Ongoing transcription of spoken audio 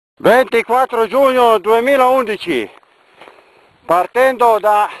24 giugno 2011, partendo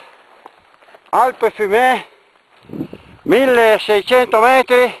da Alpi Fuma, 1600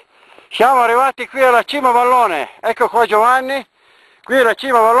 metri, siamo arrivati qui alla cima Vallone. Ecco qua Giovanni, qui alla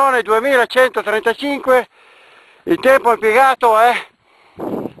cima Vallone 2135, il tempo impiegato è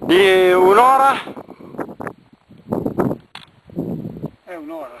di un'ora.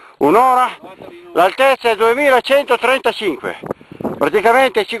 Un'ora, l'altezza è 2135,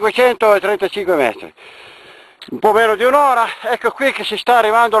 praticamente 535 metri, un po' meno di un'ora. Ecco qui che si sta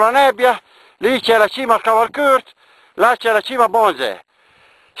arrivando la nebbia, lì c'è la cima Cavalcurt, là c'è la cima Bonze.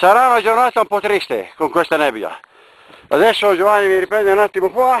 Sarà una giornata un po' triste con questa nebbia. Adesso Giovanni mi riprende un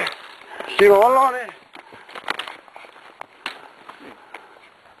attimo qua, sino Vallone.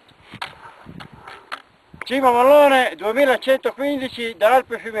 Cima Vallone 2115 da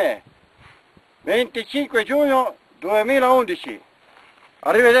Alpi Fuma, 25 giugno 2011.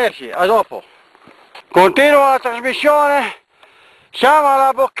 Arrivederci, a dopo. Continua la trasmissione, siamo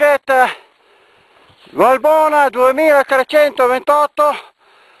alla bocchetta Valbona 2328.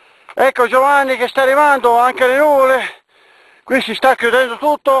 Ecco Giovanni che sta arrivando, anche le nuvole, qui si sta chiudendo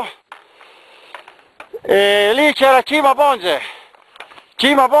tutto. E lì c'è la cima Bonze.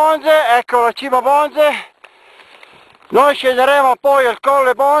 Cima Bonze, ecco la cima Bonze. Noi scenderemo poi al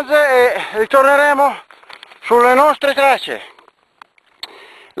colle Bonze e ritorneremo sulle nostre tracce.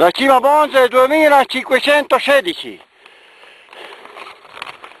 La cima Bonze è 2516.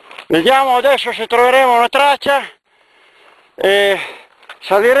 Vediamo adesso se troveremo una traccia e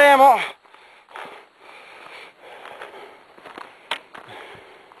saliremo.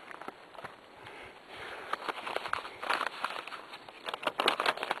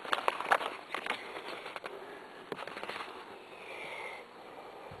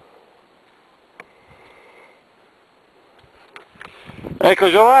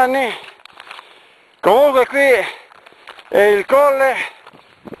 Ecco Giovanni, comunque qui è il colle,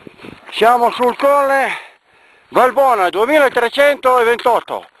 siamo sul colle Valbona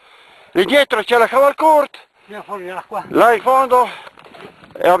 2328, lì dietro c'è la Cavalcurt, là in fondo,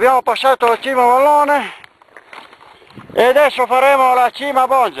 e abbiamo passato la cima Vallone e adesso faremo la cima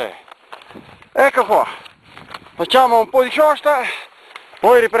Bonze. Ecco qua, facciamo un po' di sosta,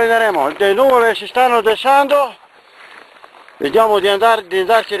 poi riprenderemo. Le nuvole si stanno dessando. Vediamo di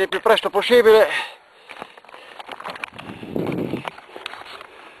andarcene il più presto possibile.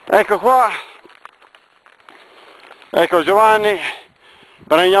 Ecco qua, ecco Giovanni,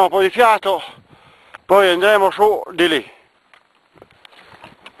 prendiamo un po' di fiato, poi andremo su di lì.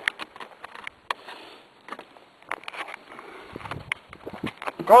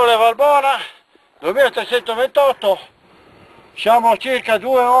 Colle Valbona 2328, siamo a circa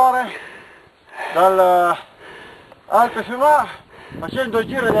 2 ore dal Alpi Fuma, facendo il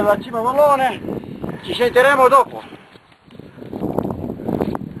giro della cima Vallone. Ci sentiremo dopo.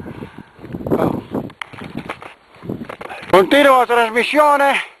 Continua la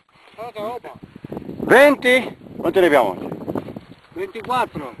trasmissione. 20? Quanti ne abbiamo?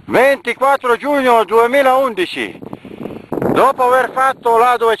 24 giugno 2011. Dopo aver fatto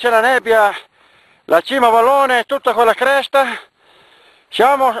là dove c'è la nebbia, la cima Vallone, tutta quella cresta,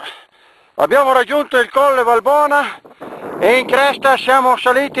 abbiamo raggiunto il colle Valbona e in cresta siamo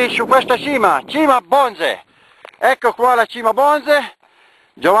saliti su questa cima, cima Bonze. Ecco qua la cima Bonze,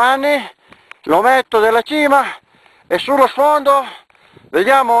 Giovanni, lo metto della cima e sullo sfondo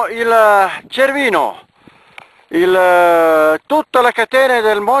vediamo il Cervino, tutta la catena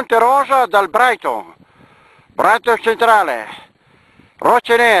del Monte Rosa dal Brighton centrale,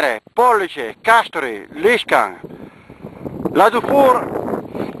 Rocce Nere, Pollice, Castri, Liscan, la Dufour,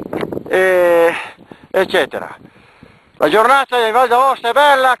 eccetera. La giornata in Val d'Aosta è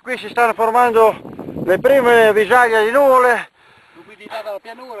bella, qui si stanno formando le prime visaglie di nuvole.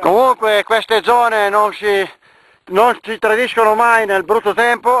 Comunque queste zone non si tradiscono mai nel brutto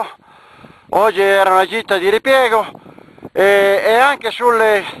tempo. Oggi era una gita di ripiego e anche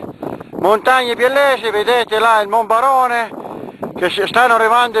sulle montagne biellesi, vedete là il Monbarone che stanno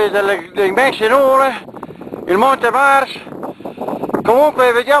arrivando delle immense nuvole, il Monte Mars.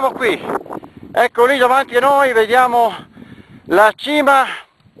 Comunque vediamo qui, ecco lì davanti a noi vediamo la cima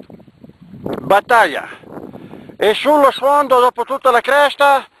Battaglia e sullo sfondo, dopo tutta la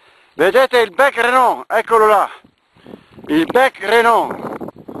cresta, vedete il Bec Renon, eccolo là, il Bec Renon.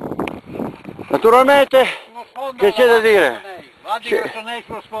 Naturalmente che c'è da dire,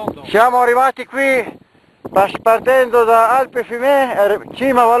 siamo arrivati qui partendo da Alpi Fuma,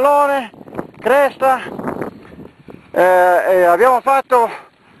 cima Vallone, cresta, e abbiamo fatto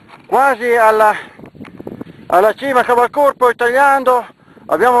quasi alla cima Cavalcurt, poi tagliando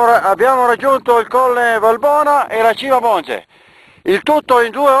abbiamo raggiunto il colle Valbona e la cima Bonze, il tutto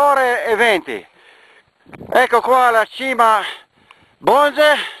in 2 ore e 20. Ecco qua la cima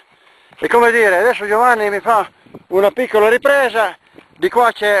Bonze, e come dire, adesso Giovanni mi fa una piccola ripresa. Di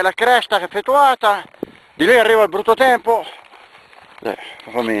qua c'è la cresta effettuata, di lì arriva il brutto tempo.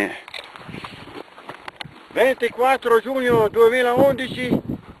 Fammi. 24 giugno 2011,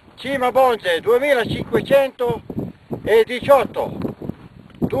 cima Bonze 2518,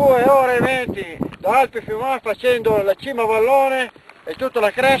 2 ore e 20 da Alpi Fuma facendo la cima Vallone e tutta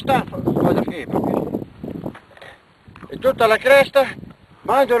la cresta, e tutta la cresta.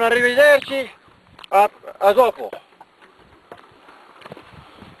 Mando un arrivederci, a dopo.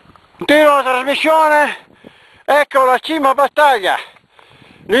 Continuo la trasmissione, ecco la cima battaglia.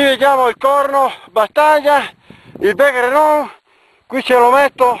 Lì vediamo il corno battaglia, il begrenon, qui ce lo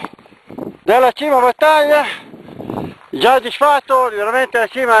metto della cima battaglia, già disfatto, veramente la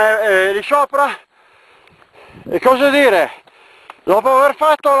cima è di sopra. E cosa dire, dopo aver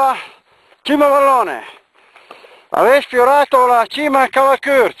fatto la cima Vallone, aver sfiorato la cima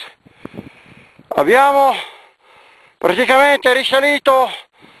Cavalcurt, abbiamo praticamente risalito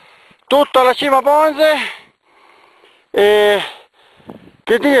tutta la cima Bonze e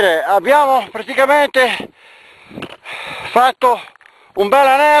che dire, abbiamo praticamente fatto un bel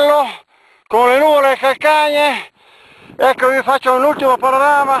anello con le nuvole calcagne. Ecco, vi faccio un ultimo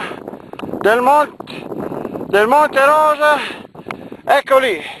panorama del Monte Rosa. Ecco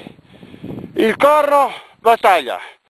lì il corno battaglia.